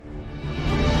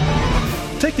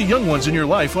Take the young ones in your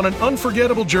life on an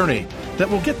unforgettable journey that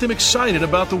will get them excited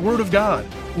about the Word of God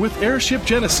with Airship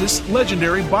Genesis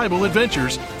Legendary Bible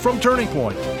Adventures from Turning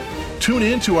Point. Tune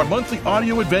in to our monthly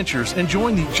audio adventures and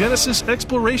join the Genesis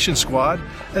Exploration Squad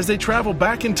as they travel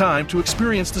back in time to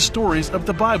experience the stories of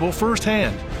the Bible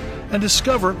firsthand and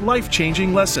discover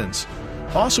life-changing lessons.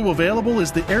 Also available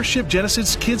is the Airship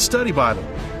Genesis Kids Study Bible,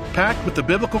 packed with the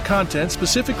biblical content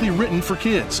specifically written for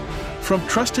kids, from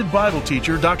trusted Bible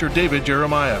teacher Dr. David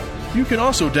Jeremiah. You can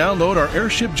also download our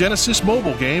Airship Genesis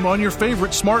mobile game on your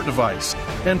favorite smart device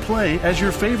and play as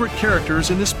your favorite characters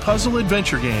in this puzzle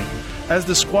adventure game as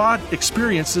the squad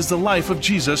experiences the life of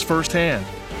Jesus firsthand.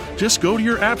 Just go to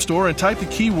your app store and type the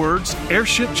keywords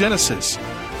Airship Genesis.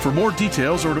 For more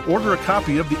details or to order a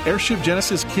copy of the Airship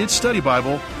Genesis Kids Study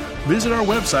Bible, visit our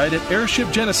website at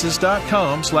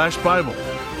airshipgenesis.com/Bible.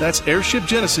 That's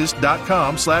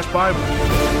airshipgenesis.com/Bible.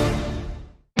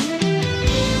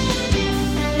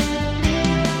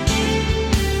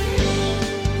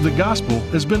 The gospel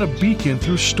has been a beacon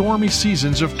through stormy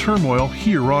seasons of turmoil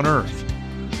here on earth.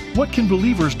 What can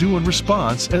believers do in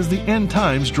response as the end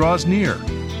times draws near?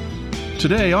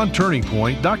 Today on Turning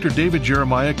Point, Dr. David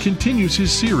Jeremiah continues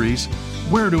his series,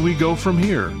 Where Do We Go From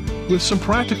Here?, with some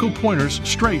practical pointers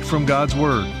straight from God's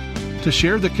Word. To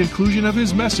share the conclusion of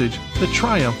his message, The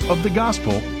Triumph of the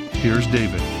Gospel, here's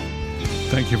David.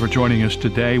 Thank you for joining us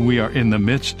today. We are in the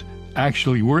midst,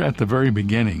 actually, we're at the very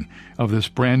beginning of this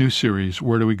brand new series,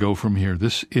 Where Do We Go From Here?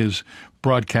 This is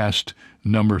broadcast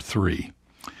number 3.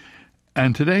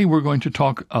 And today we're going to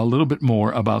talk a little bit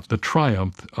more about the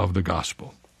triumph of the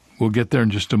gospel. We'll get there in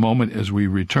just a moment as we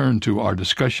return to our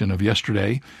discussion of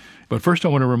yesterday. But first I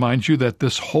want to remind you that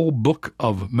this whole book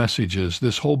of messages,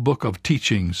 this whole book of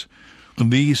teachings,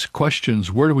 these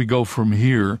questions, where do we go from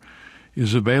here,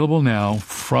 is available now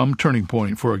from Turning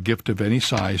Point for a gift of any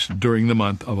size during the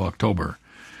month of October.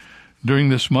 During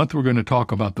this month, we're going to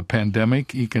talk about the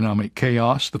pandemic, economic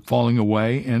chaos, the falling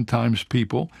away, end times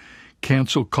people,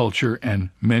 cancel culture, and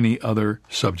many other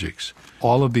subjects.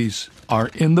 All of these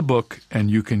are in the book, and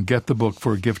you can get the book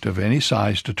for a gift of any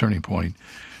size to Turning Point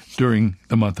during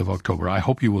the month of October. I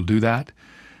hope you will do that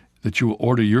you will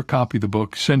order your copy of the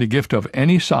book, send a gift of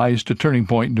any size to Turning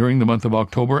Point during the month of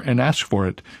October, and ask for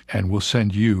it, and we'll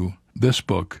send you this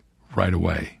book right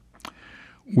away.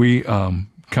 We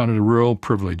count it a real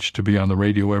privilege to be on the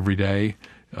radio every day.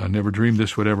 I never dreamed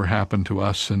this would ever happen to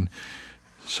us, and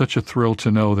such a thrill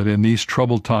to know that in these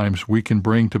troubled times we can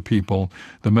bring to people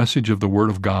the message of the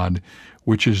Word of God,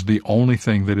 which is the only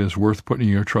thing that is worth putting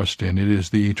your trust in. It is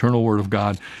the eternal Word of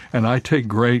God. And I take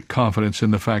great confidence in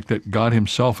the fact that God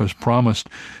himself has promised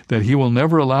that he will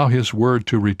never allow his Word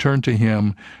to return to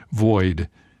him void.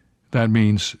 That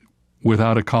means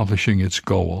without accomplishing its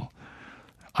goal.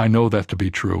 I know that to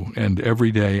be true, and every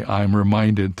day I'm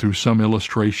reminded through some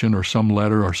illustration or some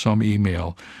letter or some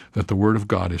email that the Word of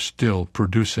God is still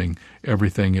producing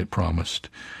everything it promised.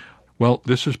 Well,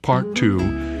 this is part 2,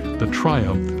 the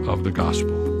triumph of the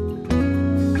gospel.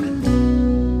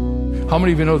 How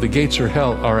many of you know the gates of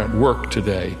hell are at work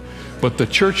today? But the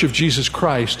Church of Jesus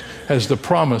Christ has the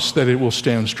promise that it will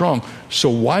stand strong. So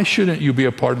why shouldn't you be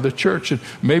a part of the church? And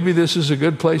maybe this is a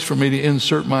good place for me to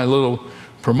insert my little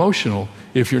promotional.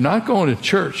 If you're not going to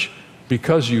church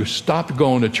because you stopped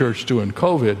going to church during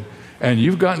COVID and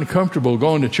you've gotten comfortable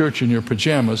going to church in your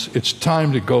pajamas, it's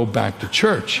time to go back to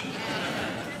church.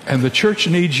 And the church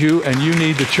needs you, and you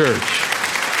need the church.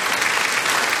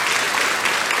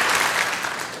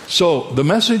 So the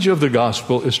message of the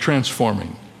gospel is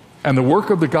transforming, and the work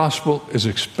of the gospel is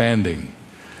expanding,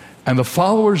 and the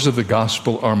followers of the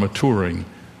gospel are maturing,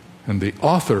 and the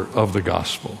author of the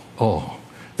gospel,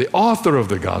 the author of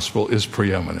the gospel is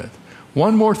preeminent.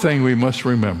 One more thing we must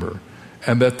remember,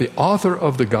 and that the author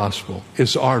of the gospel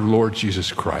is our Lord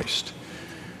Jesus Christ.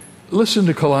 Listen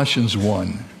to Colossians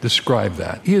 1, describe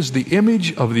that. He is the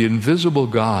image of the invisible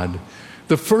God,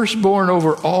 the firstborn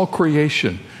over all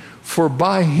creation. For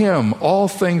by him all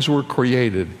things were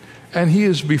created, and he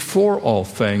is before all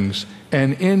things,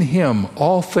 and in him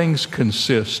all things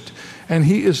consist. And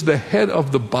he is the head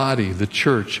of the body, the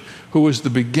church, who is the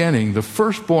beginning, the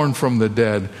firstborn from the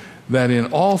dead, that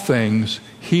in all things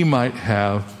he might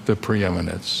have the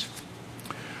preeminence.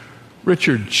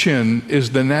 Richard Chin is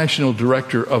the national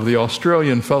director of the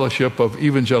Australian Fellowship of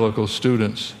Evangelical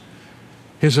Students.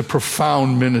 He has a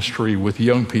profound ministry with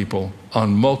young people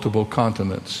on multiple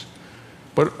continents.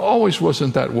 But it always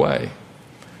wasn't that way.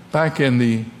 Back in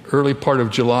the early part of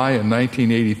July in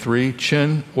 1983,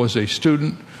 Chin was a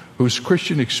student whose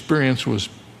Christian experience was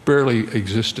barely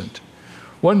existent.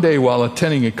 One day while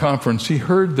attending a conference, he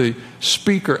heard the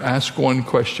speaker ask one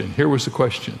question. Here was the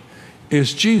question.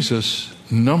 Is Jesus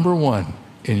number one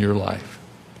in your life?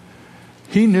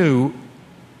 He knew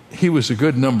he was a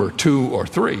good number 2 or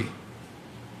 3,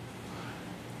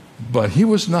 but he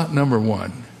was not number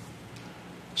one.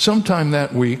 Sometime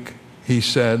that week, he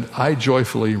said, I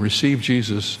joyfully received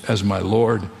Jesus as my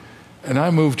Lord, and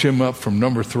I moved him up from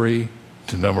number 3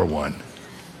 to number 1.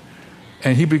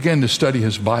 And he began to study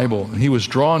his Bible, and he was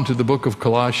drawn to the book of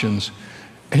Colossians.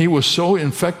 And he was so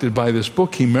infected by this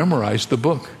book, he memorized the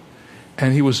book.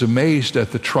 And he was amazed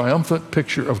at the triumphant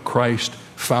picture of Christ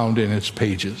found in its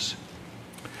pages.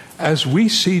 As we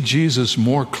see Jesus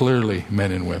more clearly,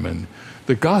 men and women,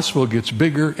 the gospel gets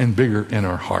bigger and bigger in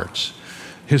our hearts.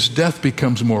 His death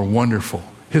becomes more wonderful.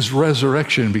 His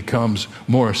resurrection becomes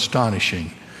more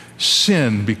astonishing.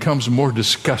 Sin becomes more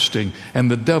disgusting, and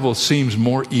the devil seems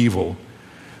more evil.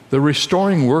 The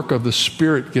restoring work of the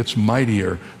Spirit gets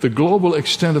mightier. The global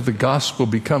extent of the gospel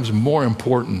becomes more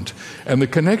important, and the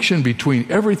connection between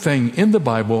everything in the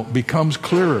Bible becomes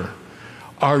clearer.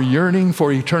 Our yearning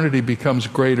for eternity becomes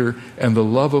greater, and the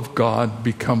love of God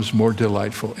becomes more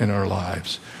delightful in our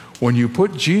lives. When you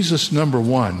put Jesus number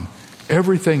one,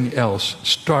 everything else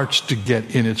starts to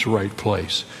get in its right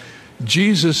place.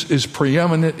 Jesus is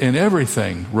preeminent in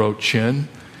everything, wrote Chin.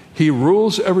 He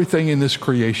rules everything in this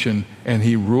creation, and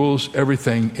he rules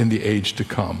everything in the age to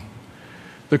come.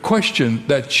 The question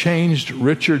that changed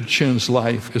Richard Chin's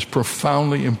life is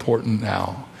profoundly important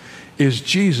now. Is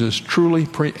Jesus truly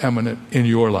preeminent in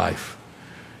your life?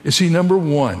 Is he number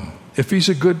one? If he's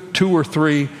a good 2 or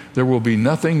 3, there will be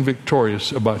nothing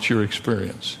victorious about your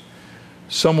experience.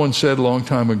 Someone said a long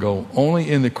time ago,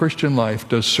 only in the Christian life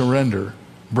does surrender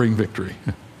bring victory.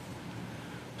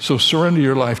 So surrender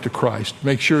your life to Christ.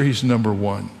 Make sure he's number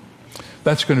one.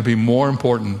 That's going to be more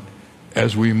important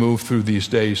as we move through these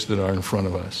days that are in front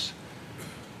of us.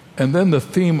 And then the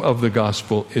theme of the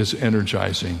gospel is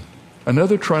energizing.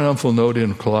 Another triumphal note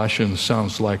in Colossians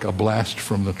sounds like a blast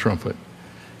from the trumpet.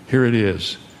 Here it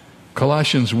is.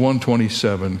 Colossians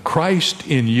 1:27, Christ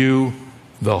in you,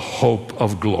 the hope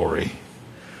of glory.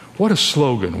 What a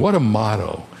slogan, what a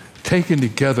motto. Taken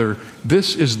together,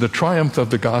 this is the triumph of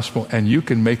the gospel, and you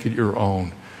can make it your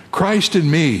own. Christ in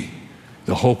me,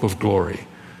 the hope of glory.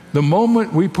 The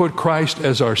moment we put Christ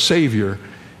as our Savior,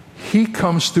 he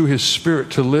comes through his Spirit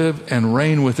to live and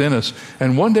reign within us.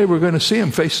 And one day we're going to see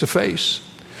him face to face.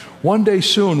 One day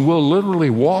soon we'll literally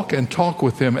walk and talk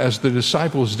with him as the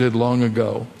disciples did long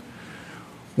ago.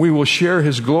 We will share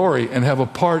his glory and have a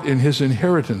part in his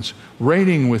inheritance,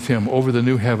 reigning with him over the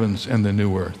new heavens and the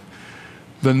new earth.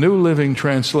 The New Living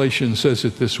Translation says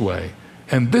it this way,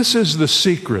 and this is the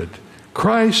secret.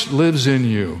 Christ lives in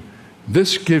you.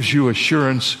 This gives you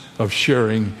assurance of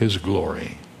sharing his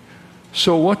glory.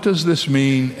 So what does this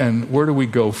mean, and where do we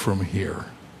go from here?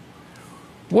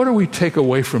 What do we take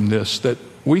away from this that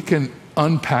we can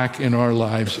unpack in our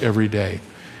lives every day?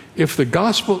 If the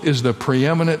gospel is the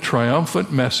preeminent,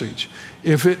 triumphant message,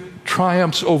 if it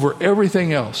triumphs over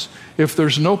everything else, if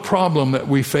there's no problem that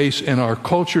we face in our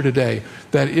culture today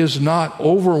that is not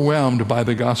overwhelmed by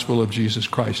the gospel of Jesus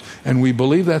Christ, and we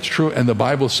believe that's true, and the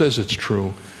Bible says it's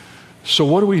true, so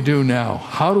what do we do now?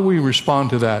 How do we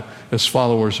respond to that as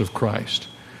followers of Christ?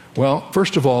 Well,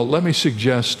 first of all, let me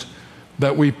suggest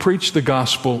that we preach the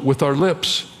gospel with our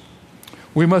lips.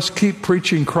 We must keep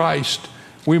preaching Christ.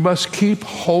 We must keep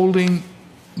holding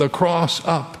the cross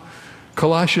up.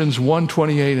 Colossians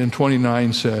 1:28 and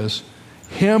 29 says,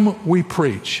 him we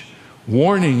preach,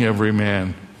 warning every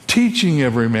man, teaching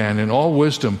every man in all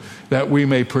wisdom, that we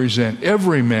may present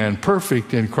every man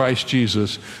perfect in Christ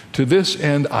Jesus. To this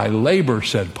end I labor,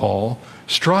 said Paul,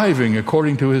 striving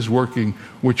according to his working,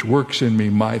 which works in me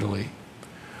mightily.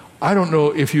 I don't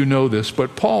know if you know this,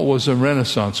 but Paul was a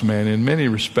Renaissance man in many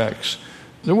respects.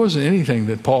 There wasn't anything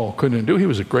that Paul couldn't do. He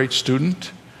was a great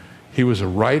student. He was a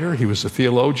writer. He was a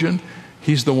theologian.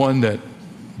 He's the one that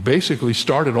basically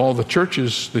started all the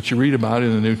churches that you read about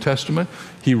in the New Testament.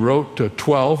 He wrote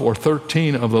 12 or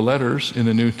 13 of the letters in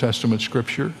the New Testament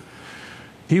scripture.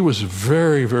 He was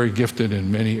very, very gifted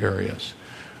in many areas.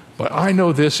 But I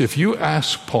know this, if you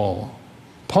ask Paul,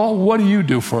 what do you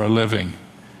do for a living?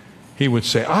 He would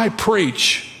say, I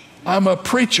preach. I'm a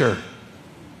preacher.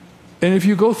 And if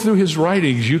you go through his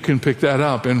writings, you can pick that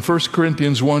up. In 1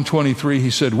 Corinthians 1:23,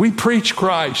 he said, we preach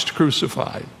Christ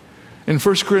crucified. In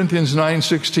 1 Corinthians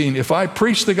 9:16, if I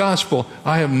preach the gospel,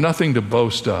 I have nothing to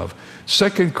boast of.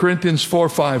 2 Corinthians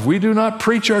 4:5, we do not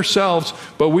preach ourselves,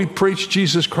 but we preach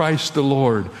Jesus Christ the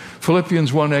Lord.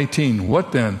 Philippians 1:18,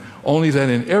 what then? Only that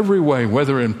in every way,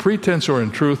 whether in pretense or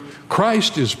in truth,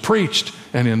 Christ is preached,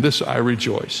 and in this I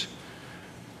rejoice.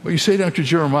 Well, you say, Dr.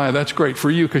 Jeremiah, that's great for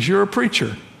you because you're a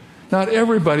preacher. Not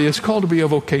everybody is called to be a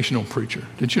vocational preacher.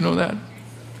 Did you know that?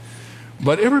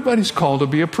 But everybody's called to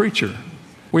be a preacher.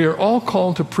 We are all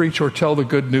called to preach or tell the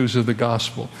good news of the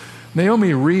gospel.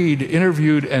 Naomi Reed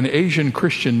interviewed an Asian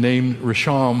Christian named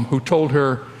Risham who told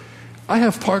her, I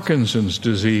have Parkinson's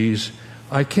disease.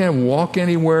 I can't walk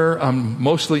anywhere. I'm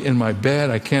mostly in my bed.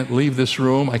 I can't leave this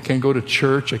room. I can't go to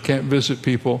church. I can't visit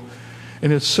people.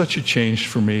 And it's such a change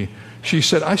for me. She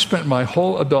said, I spent my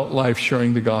whole adult life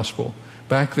sharing the gospel.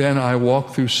 Back then, I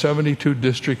walked through 72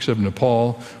 districts of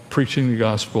Nepal preaching the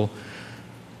gospel.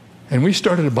 And we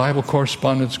started a Bible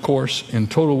correspondence course. In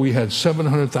total, we had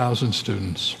 700,000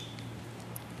 students.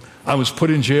 I was put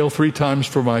in jail 3 times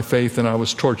for my faith, and I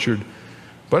was tortured.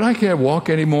 But I can't walk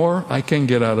anymore. I can't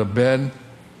get out of bed.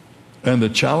 And the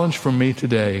challenge for me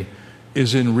today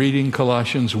is in reading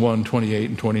Colossians 1, 28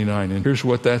 and 29. And here's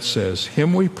what that says.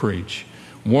 Him we preach,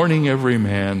 warning every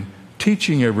man,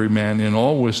 teaching every man in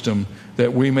all wisdom,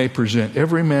 that we may present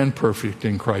every man perfect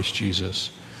in Christ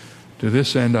Jesus. To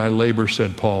this end I labor,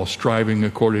 said Paul, striving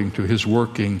according to his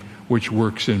working, which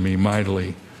works in me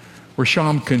mightily.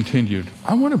 Risham continued,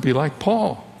 I want to be like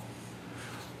Paul.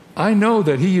 I know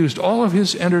that he used all of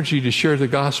his energy to share the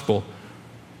gospel,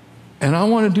 and I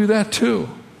want to do that too.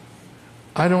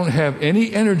 I don't have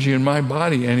any energy in my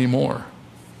body anymore,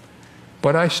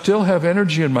 but I still have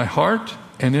energy in my heart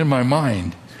and in my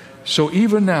mind. So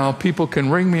even now, people can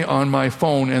ring me on my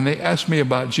phone and they ask me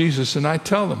about Jesus, and I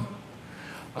tell them.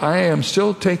 I am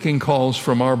still taking calls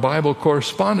from our Bible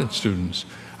correspondence students.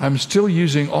 I'm still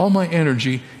using all my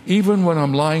energy, even when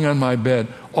I'm lying on my bed.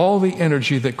 All the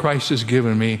energy that Christ has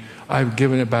given me, I've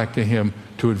given it back to him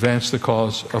to advance the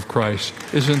cause of Christ.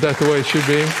 Isn't that the way it should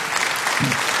be?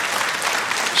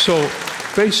 So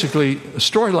basically, a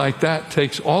story like that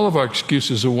takes all of our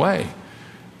excuses away.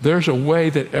 There's a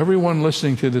way that everyone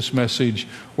listening to this message,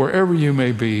 wherever you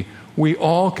may be, we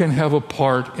all can have a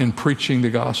part in preaching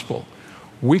the gospel.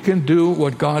 We can do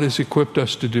what God has equipped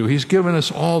us to do. He's given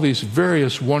us all these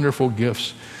various wonderful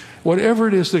gifts. Whatever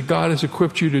it is that God has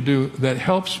equipped you to do that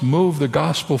helps move the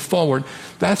gospel forward,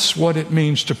 that's what it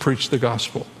means to preach the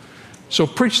gospel. So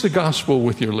preach the gospel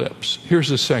with your lips. Here's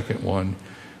the second one.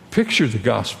 Picture the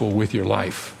gospel with your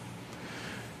life.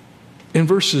 In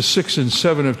verses 6 and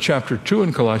 7 of chapter 2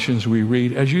 in Colossians, we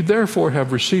read, As you therefore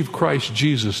have received Christ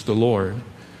Jesus the Lord,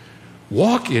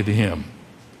 walk in him,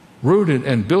 rooted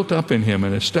and built up in him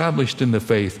and established in the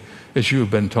faith as you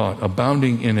have been taught,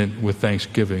 abounding in it with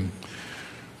thanksgiving.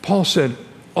 Paul said,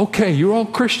 okay, you're all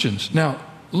Christians. Now,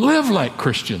 live like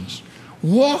Christians.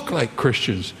 Walk like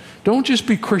Christians. Don't just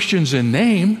be Christians in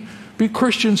name. Be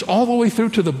Christians all the way through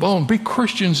to the bone. Be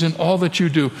Christians in all that you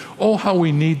do. Oh, how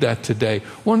we need that today.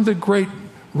 One of the great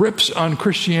rips on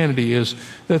Christianity is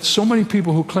that so many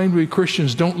people who claim to be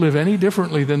Christians don't live any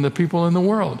differently than the people in the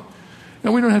world.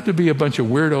 Now, we don't have to be a bunch of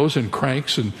weirdos and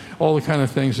cranks and all the kind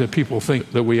of things that people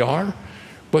think that we are.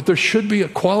 But there should be a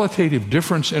qualitative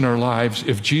difference in our lives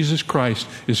if Jesus Christ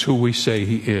is who we say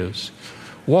he is.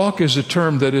 Walk is a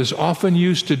term that is often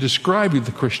used to describe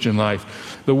the Christian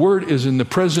life. The word is in the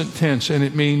present tense, and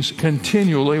it means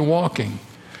continually walking.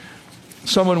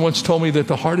 Someone once told me that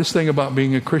the hardest thing about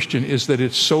being a Christian is that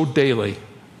it's so daily.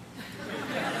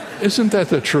 Isn't that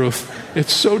the truth?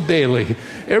 It's so daily.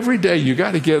 Every day you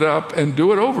got to get up and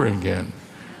do it over again.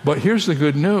 But here's the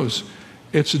good news.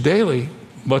 It's daily,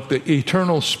 but the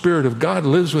eternal Spirit of God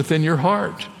lives within your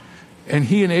heart. And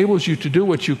he enables you to do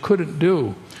what you couldn't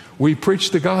do. We preach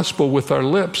the gospel with our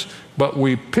lips, but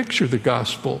we picture the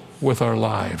gospel with our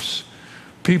lives.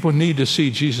 People need to see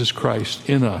Jesus Christ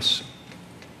in us.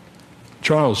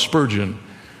 Charles Spurgeon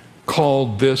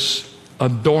called this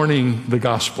adorning the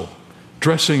gospel,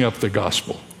 dressing up the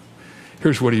gospel.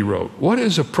 Here's what he wrote. What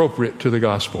is appropriate to the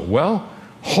gospel? Well,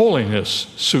 holiness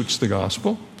suits the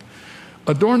gospel.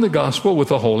 Adorn the gospel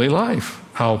with a holy life.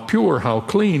 How pure, how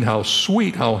clean, how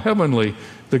sweet, how heavenly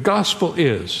the gospel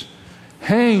is.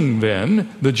 Hang,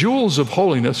 then, the jewels of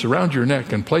holiness around your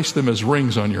neck and place them as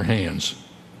rings on your hands.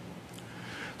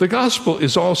 The gospel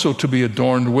is also to be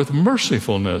adorned with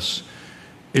mercifulness.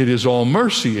 It is all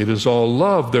mercy. It is all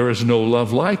love. There is no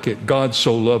love like it. God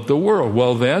so loved the world.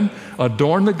 Well then,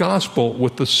 adorn the gospel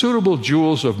with the suitable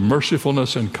jewels of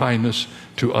mercifulness and kindness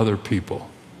to other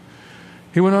people.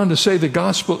 He went on to say the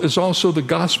gospel is also the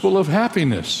gospel of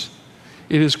happiness.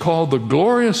 It is called the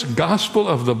glorious gospel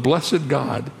of the blessed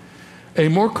God. A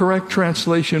more correct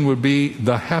translation would be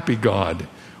the happy God.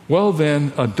 Well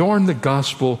then, adorn the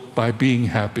gospel by being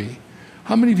happy.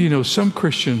 How many of you know some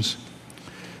Christians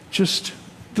just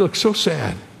look so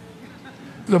sad?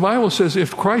 The Bible says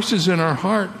if Christ is in our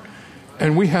heart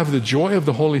and we have the joy of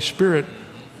the Holy Spirit,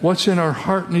 what's in our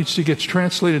heart needs to get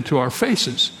translated to our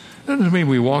faces. doesn't mean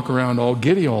we walk around all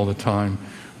giddy all the time.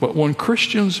 But when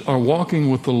Christians are walking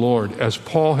with the Lord, as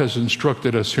Paul has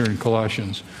instructed us here in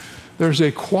Colossians, there's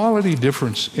a quality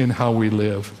difference in how we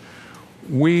live.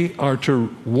 We are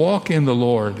to walk in the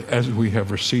Lord as we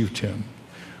have received him.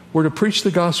 We're to preach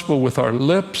the gospel with our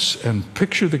lips and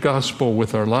picture the gospel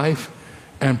with our life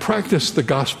and practice the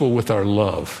gospel with our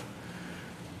love.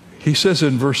 He says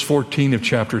in verse 14 of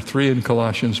chapter 3 in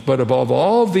Colossians, but above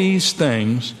all these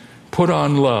things, put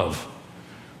on love,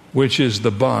 which is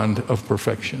the bond of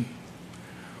perfection.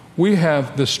 We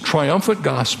have this triumphant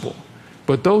gospel,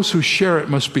 but those who share it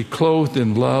must be clothed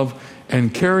in love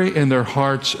and carry in their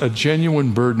hearts a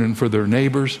genuine burden for their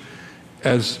neighbors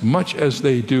as much as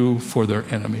they do for their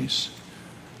enemies.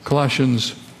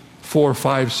 Colossians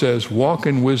 4:5 says, walk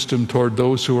in wisdom toward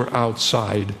those who are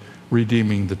outside,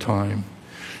 redeeming the time.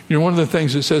 You know, one of the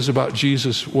things it says about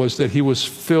Jesus was that he was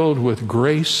filled with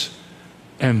grace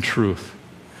and truth.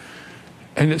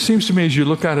 And it seems to me as you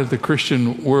look out at the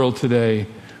Christian world today,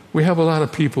 we have a lot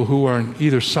of people who are on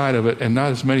either side of it and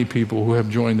not as many people who have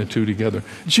joined the two together.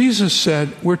 Jesus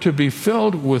said we're to be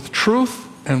filled with truth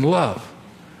and love.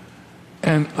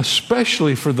 And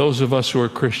especially for those of us who are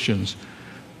Christians,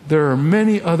 there are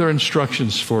many other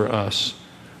instructions for us.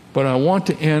 But I want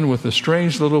to end with a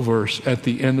strange little verse at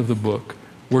the end of the book.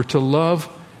 We're to love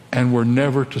and we're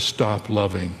never to stop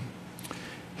loving.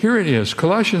 Here it is,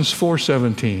 Colossians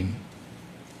 4:17.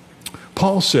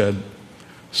 Paul said,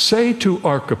 say to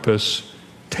Archippus,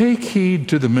 take heed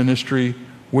to the ministry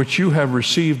which you have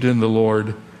received in the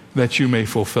Lord, that you may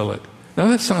fulfill it. Now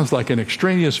that sounds like an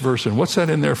extraneous verse, and what's that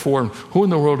in there for? Who in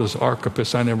the world is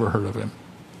Archippus? I never heard of him.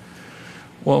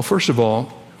 Well, first of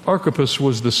all, Archippus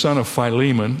was the son of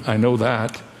Philemon. I know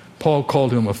that. Paul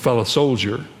called him a fellow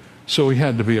soldier, so he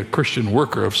had to be a Christian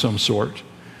worker of some sort.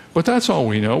 But that's all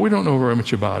we know. We don't know very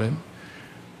much about him.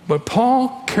 But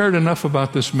Paul cared enough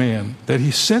about this man that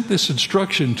he sent this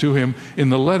instruction to him in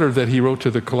the letter that he wrote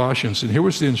to the Colossians. And here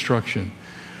was the instruction.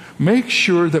 Make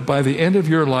sure that by the end of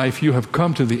your life, you have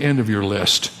come to the end of your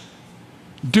list.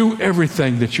 Do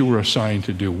everything that you were assigned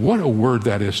to do. What a word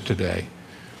that is today.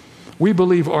 We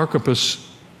believe Archippus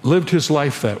lived his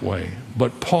life that way,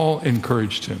 but Paul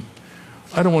encouraged him.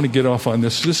 I don't want to get off on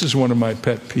this. This is one of my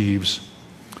pet peeves.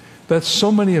 That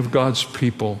so many of God's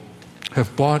people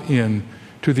have bought in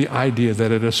to the idea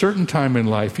that at a certain time in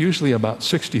life, usually about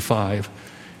 65,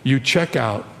 you check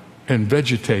out and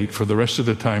vegetate for the rest of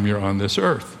the time you're on this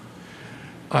earth.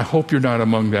 I hope you're not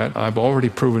among that. I've already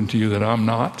proven to you that I'm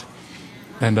not,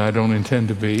 and I don't intend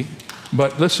to be.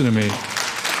 But listen to me.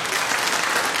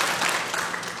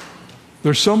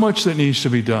 There's so much that needs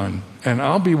to be done, and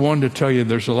I'll be one to tell you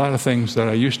there's a lot of things that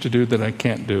I used to do that I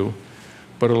can't do,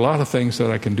 but a lot of things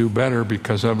that I can do better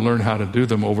because I've learned how to do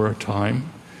them over time.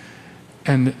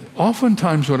 And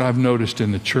oftentimes what I've noticed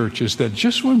in the church is that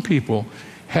just when people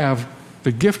have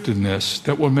the giftedness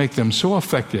that will make them so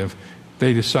effective,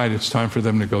 they decide it's time for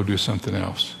them to go do something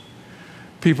else.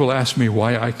 People ask me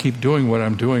why I keep doing what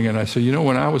I'm doing, and I say, you know,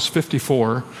 when I was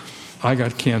 54, I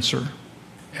got cancer,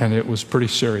 and it was pretty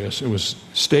serious. It was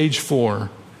stage 4,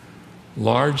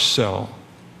 large cell,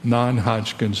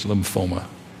 non-Hodgkin's lymphoma.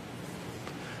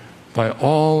 By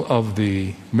all of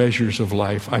the measures of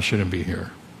life, I shouldn't be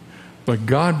here. But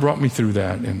God brought me through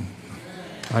that, and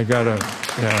I got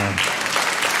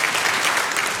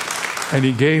and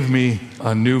he gave me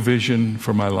a new vision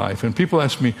for my life. And people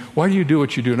ask me, why do you do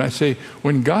what you do? And I say,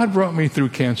 when God brought me through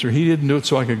cancer, he didn't do it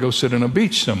so I could go sit on a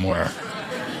beach somewhere.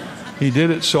 He did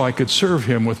it so I could serve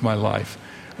him with my life.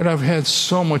 And I've had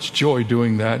so much joy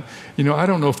doing that. You know, I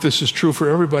don't know if this is true for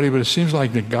everybody, but it seems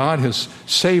like that God has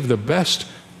saved the best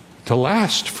to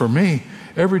last for me.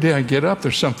 Every day I get up,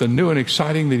 there's something new and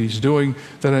exciting that he's doing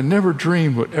that I never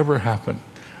dreamed would ever happen.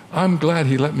 I'm glad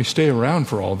he let me stay around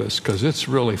for all this because it's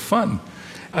really fun.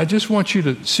 I just want you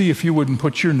to see if you wouldn't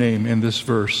put your name in this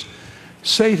verse.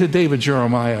 Say to David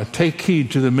Jeremiah, take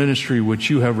heed to the ministry which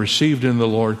you have received in the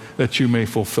Lord, that you may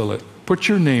fulfill it. Put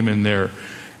your name in there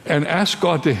and ask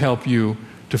God to help you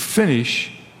to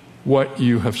finish what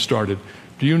you have started.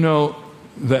 Do you know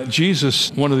that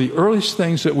Jesus, one of the earliest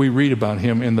things that we read about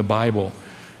him in the Bible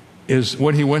is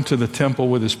when he went to the temple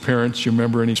with his parents, you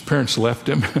remember, and his parents left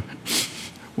him.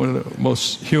 One of the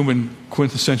most human,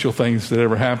 quintessential things that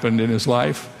ever happened in his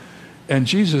life. And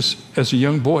Jesus, as a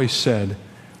young boy, said,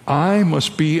 I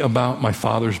must be about my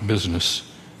Father's business.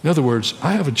 In other words,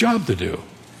 I have a job to do.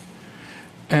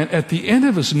 And at the end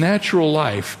of his natural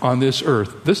life on this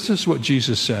earth, this is what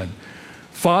Jesus said.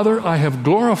 Father, I have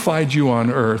glorified you on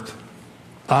earth.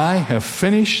 I have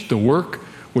finished the work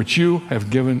which you have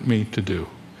given me to do.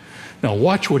 Now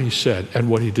watch what he said and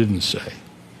what he didn't say.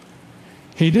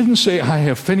 He didn't say, I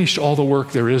have finished all the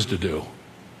work there is to do.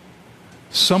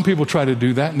 Some people try to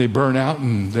do that and they burn out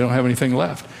and they don't have anything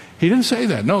left. He didn't say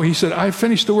that. No, he said, I've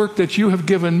finished the work that you have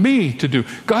given me to do.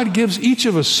 God gives each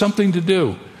of us something to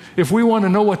do. If we want to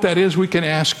know what that is, we can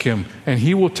ask him, and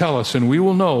he will tell us, and we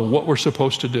will know what we're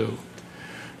supposed to do.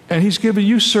 And he's given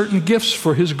you certain gifts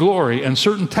for his glory and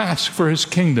certain tasks for his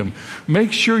kingdom.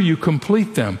 Make sure you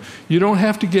complete them. You don't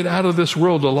have to get out of this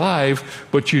world alive,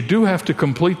 but you do have to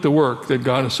complete the work that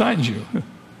God assigns you.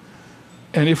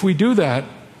 And if we do that,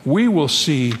 we will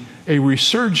see a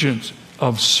resurgence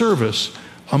of service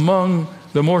among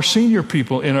the more senior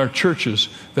people in our churches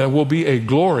that will be a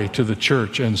glory to the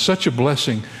church and such a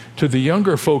blessing to the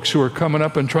younger folks who are coming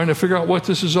up and trying to figure out what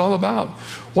this is all about.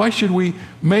 Why should we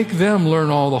make them learn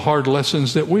all the hard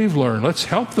lessons that we've learned? Let's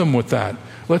help them with that.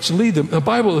 Let's lead them. The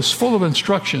Bible is full of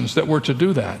instructions that we're to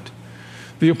do that.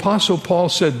 The Apostle Paul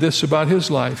said this about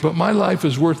his life, but my life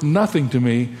is worth nothing to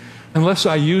me unless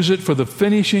I use it for the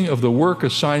finishing of the work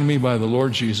assigned me by the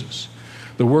Lord Jesus,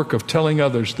 the work of telling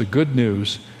others the good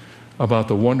news about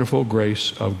the wonderful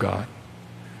grace of God.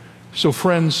 So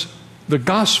friends, the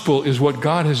gospel is what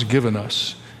God has given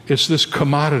us. It's this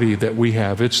commodity that we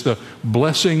have. It's the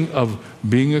blessing of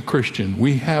being a Christian.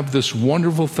 We have this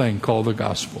wonderful thing called the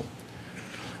gospel.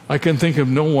 I can think of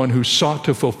no one who sought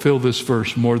to fulfill this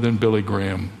verse more than Billy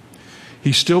Graham.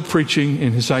 He's still preaching,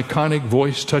 and his iconic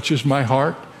voice touches my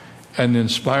heart and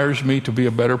inspires me to be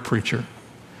a better preacher.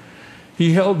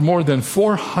 He held more than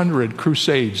 400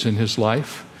 crusades in his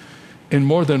life in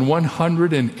more than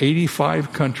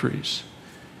 185 countries.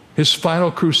 His final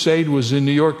crusade was in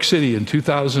New York City in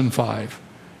 2005.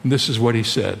 And this is what he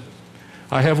said.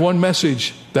 I have one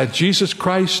message, that Jesus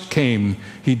Christ came.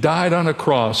 He died on a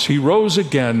cross. He rose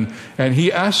again. And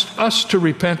he asked us to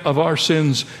repent of our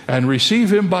sins and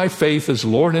receive him by faith as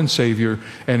Lord and Savior.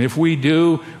 And if we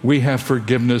do, we have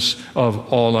forgiveness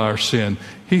of all our sin.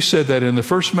 He said that in the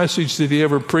first message that he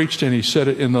ever preached, and he said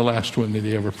it in the last one that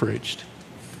he ever preached.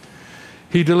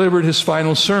 He delivered his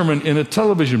final sermon in a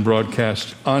television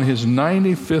broadcast on his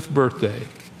 95th birthday.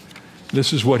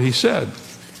 This is what he said.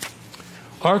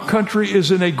 Our country is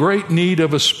in a great need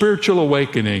of a spiritual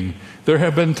awakening. There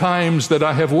have been times that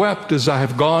I have wept as I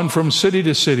have gone from city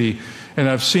to city, and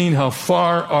I've seen how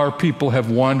far our people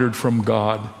have wandered from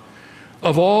God.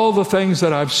 Of all the things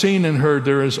that I've seen and heard,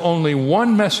 there is only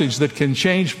one message that can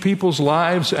change people's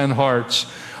lives and hearts.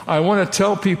 I want to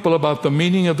tell people about the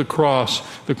meaning of the cross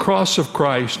of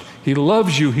Christ. He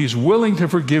loves you. He's willing to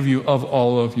forgive you of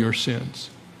all of your sins.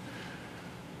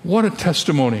 What a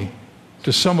testimony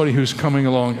to somebody who's coming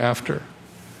along after.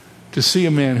 To see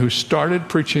a man who started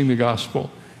preaching the gospel.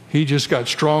 He just got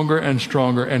stronger and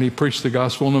stronger, and he preached the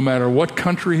gospel no matter what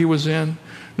country he was in,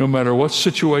 no matter what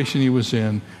situation he was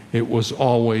in. It was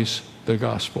always the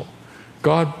gospel.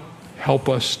 God help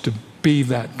us to be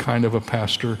that kind of a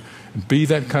pastor, be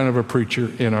that kind of a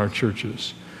preacher in our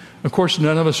churches. Of course,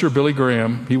 none of us are Billy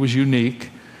Graham. He was unique.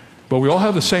 But we all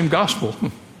have the same gospel.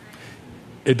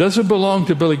 It doesn't belong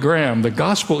to Billy Graham. The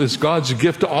gospel is God's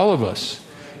gift to all of us.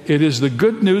 It is the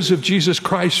good news of Jesus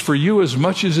Christ for you as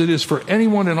much as it is for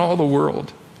anyone in all the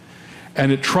world.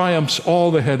 And it triumphs all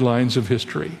the headlines of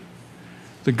history.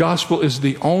 The gospel is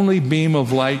the only beam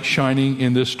of light shining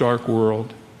in this dark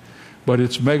world. But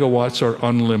its megawatts are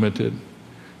unlimited.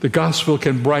 The gospel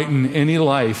can brighten any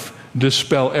life,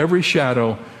 dispel every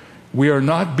shadow. We are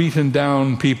not beaten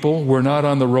down people. We're not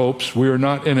on the ropes. We are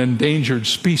not an endangered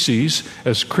species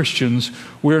as Christians.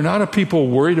 We are not a people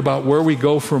worried about where we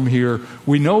go from here.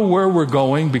 We know where we're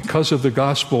going because of the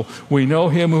gospel. We know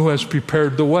him who has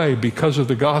prepared the way because of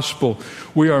the gospel.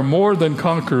 We are more than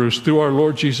conquerors through our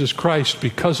Lord Jesus Christ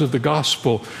because of the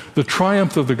gospel, the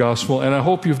triumph of the gospel. And I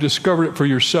hope you've discovered it for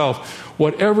yourself.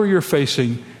 Whatever you're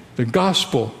facing, the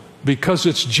gospel, because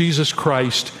it's Jesus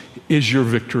Christ, is your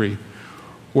victory.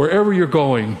 Wherever you're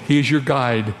going, he's your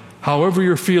guide. However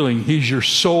you're feeling, he's your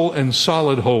sole and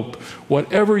solid hope.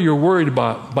 Whatever you're worried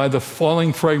about by the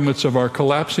falling fragments of our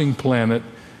collapsing planet,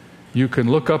 you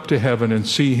can look up to heaven and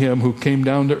see him who came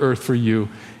down to earth for you.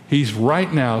 He's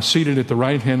right now seated at the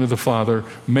right hand of the Father,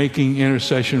 making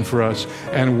intercession for us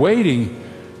and waiting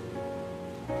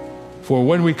for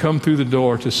when we come through the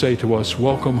door to say to us,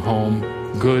 welcome home,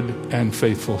 good and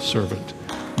faithful servant.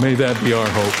 May that be our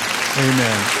hope.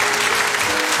 Amen.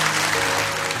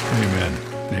 Amen.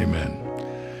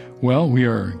 Amen. Well, we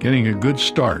are getting a good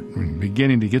start. We're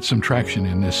beginning to get some traction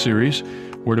in this series.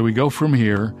 Where do we go from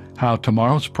here? How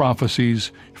tomorrow's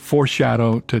prophecies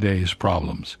foreshadow today's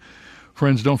problems.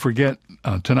 Friends, don't forget,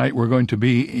 tonight we're going to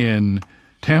be in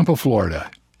Tampa, Florida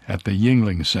at the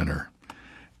Yuengling Center.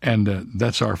 And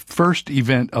that's our first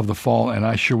event of the fall, and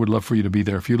I sure would love for you to be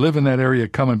there. If you live in that area,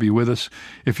 come and be with us.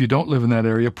 If you don't live in that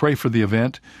area, pray for the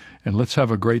event, and let's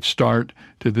have a great start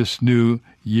to this new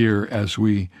year as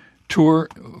we tour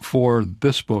for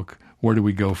this book, Where Do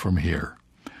We Go From Here?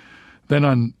 Then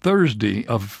on Thursday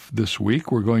of this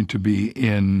week, we're going to be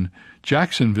in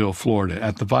Jacksonville, Florida,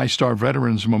 at the ViStar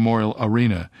Veterans Memorial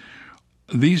Arena.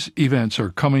 These events are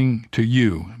coming to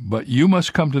you, but you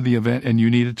must come to the event and you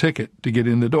need a ticket to get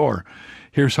in the door.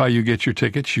 Here's how you get your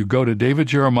tickets. You go to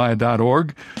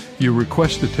davidjeremiah.org. You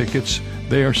request the tickets.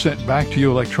 They are sent back to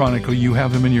you electronically. You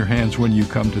have them in your hands when you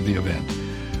come to the event.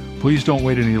 Please don't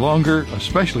wait any longer,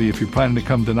 especially if you're planning to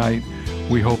come tonight.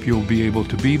 We hope you'll be able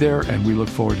to be there, and we look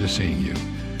forward to seeing you.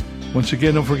 Once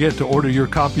again, don't forget to order your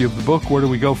copy of the book, Where Do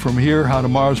We Go From Here? How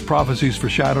Tomorrow's Prophecies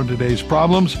Foreshadow Today's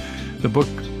Problems. The book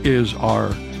is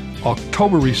our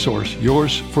October resource,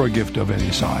 yours for a gift of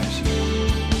any size.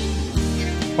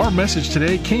 Our message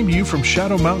today came to you from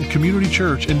Shadow Mountain Community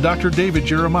Church and Dr. David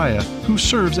Jeremiah, who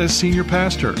serves as senior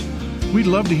pastor. We'd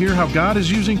love to hear how God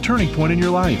is using Turning Point in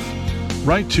your life.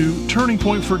 Write to Turning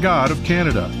Point for God of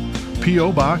Canada,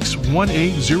 P.O. Box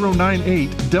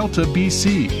 18098, Delta,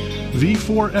 BC,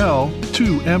 V4L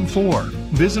 2M4.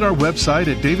 Visit our website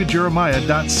at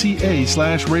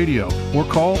davidjeremiah.ca/radio or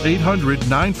call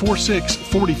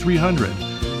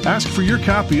 800-946-4300. Ask for your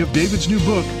copy of David's new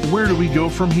book, Where Do We Go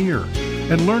From Here?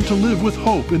 And learn to live with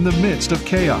hope in the midst of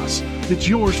chaos. It's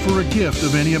yours for a gift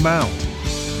of any amount.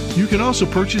 You can also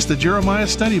purchase the Jeremiah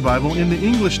Study Bible in the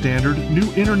English Standard,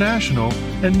 New International,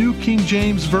 and New King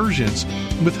James versions,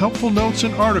 with helpful notes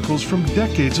and articles from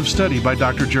decades of study by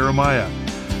Dr. Jeremiah.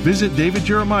 Visit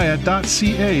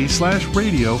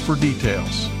davidjeremiah.ca/radio for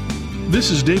details.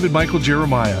 This is David Michael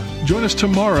Jeremiah. Join us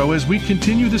tomorrow as we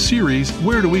continue the series,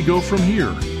 Where Do We Go From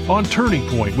Here? On Turning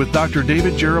Point with Dr.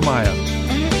 David Jeremiah.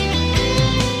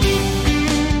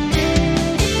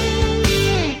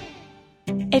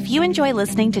 If you enjoy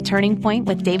listening to Turning Point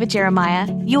with David Jeremiah,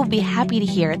 you'll be happy to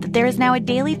hear that there is now a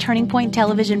daily Turning Point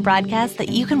television broadcast that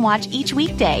you can watch each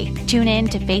weekday. Tune in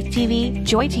to Faith TV,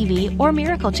 Joy TV, or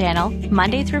Miracle Channel,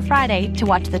 Monday through Friday, to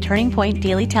watch the Turning Point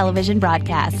daily television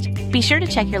broadcast. Be sure to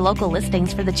check your local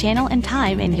listings for the channel and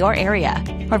time in your area,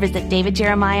 or visit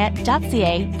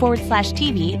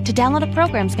davidjeremiah.ca/TV to download a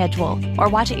program schedule or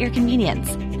watch at your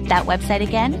convenience. That website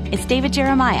again is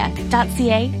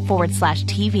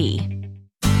davidjeremiah.ca/TV.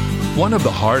 One of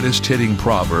the hardest-hitting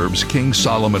proverbs King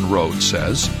Solomon wrote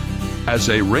says, "As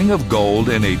a ring of gold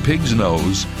in a pig's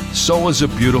nose, so is a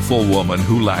beautiful woman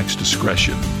who lacks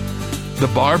discretion." The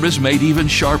barb is made even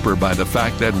sharper by the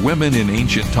fact that women in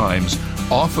ancient times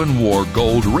often wore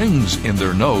gold rings in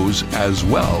their nose as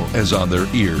well as on their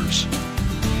ears.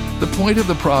 The point of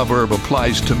the proverb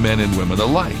applies to men and women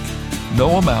alike.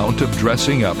 No amount of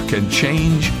dressing up can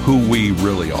change who we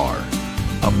really are.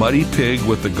 A muddy pig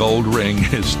with the gold ring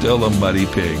is still a muddy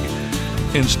pig.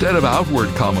 Instead of outward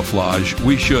camouflage,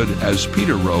 we should, as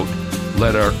Peter wrote,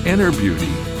 let our inner beauty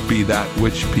be that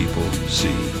which people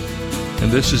see.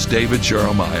 And this is David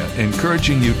Jeremiah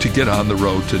encouraging you to get on the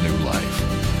road to new life.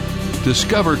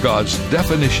 Discover God's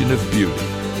definition of beauty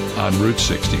on Route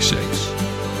 66.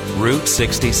 Route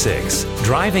 66,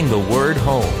 driving the word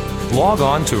home. Log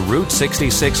on to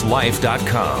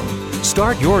Route66Life.com.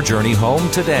 Start your journey home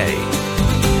today.